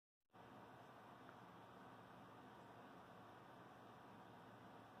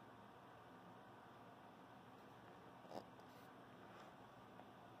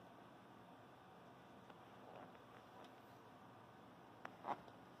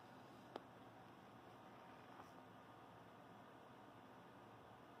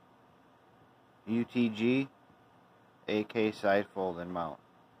Utg AK side fold and mount.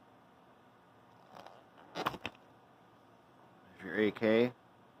 If your AK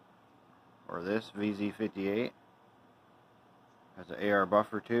or this VZ58 has an AR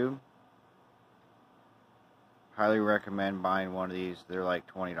buffer tube, highly recommend buying one of these. They're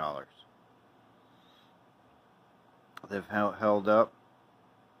like $20. They've held up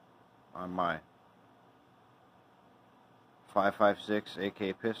on my 5.56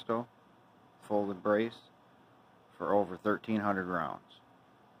 AK pistol folded brace for over 1,300 rounds.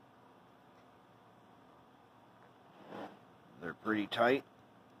 They're pretty tight.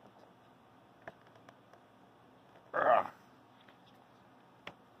 Ugh.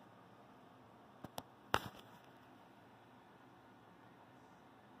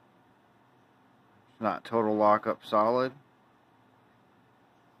 It's not total lockup solid,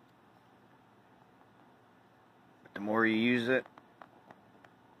 but the more you use it,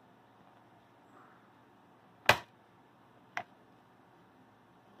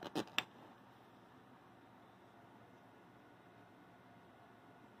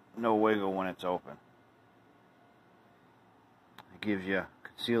 no wiggle when it's open. It gives you a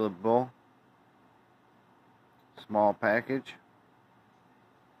concealable small package.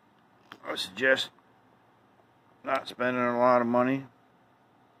 I suggest not spending a lot of money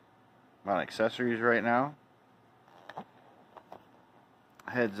on accessories right now.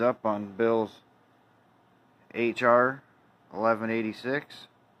 Heads up on Bill's HR 1186,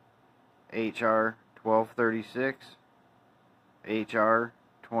 HR 1236, HR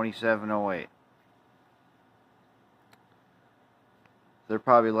 2708. They're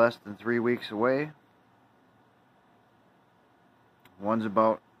probably less than 3 weeks away. One's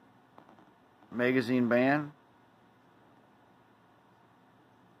about magazine ban.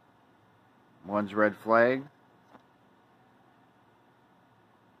 One's red flag.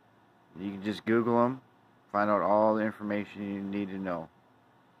 You can just Google them, find out all the information you need to know.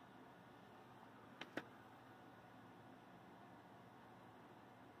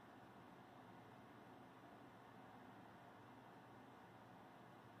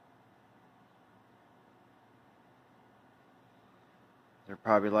 They're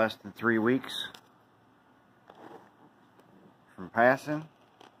probably less than 3 weeks from passing.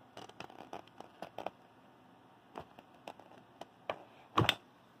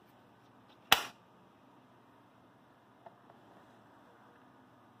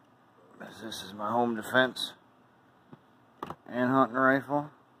 This is my home defense and hunting rifle.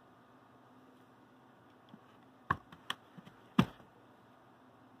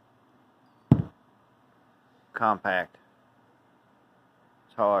 Compact.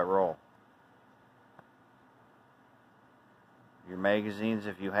 That's how I roll. Your magazines,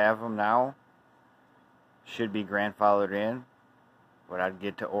 if you have them now, should be grandfathered in, but I'd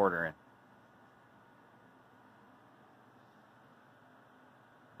get to ordering.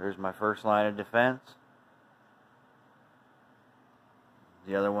 There's my first line of defense.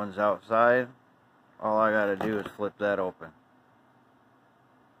 The other one's outside. All I gotta do is flip that open.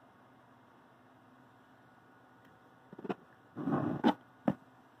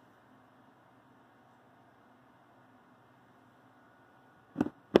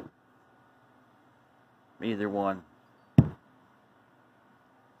 Either one.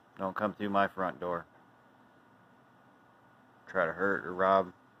 Don't come through my front door. Try to hurt or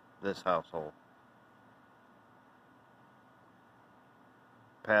rob this household.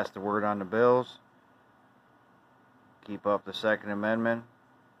 Pass the word on the bills. Keep up the Second Amendment.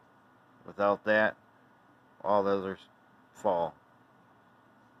 Without that, all the others fall.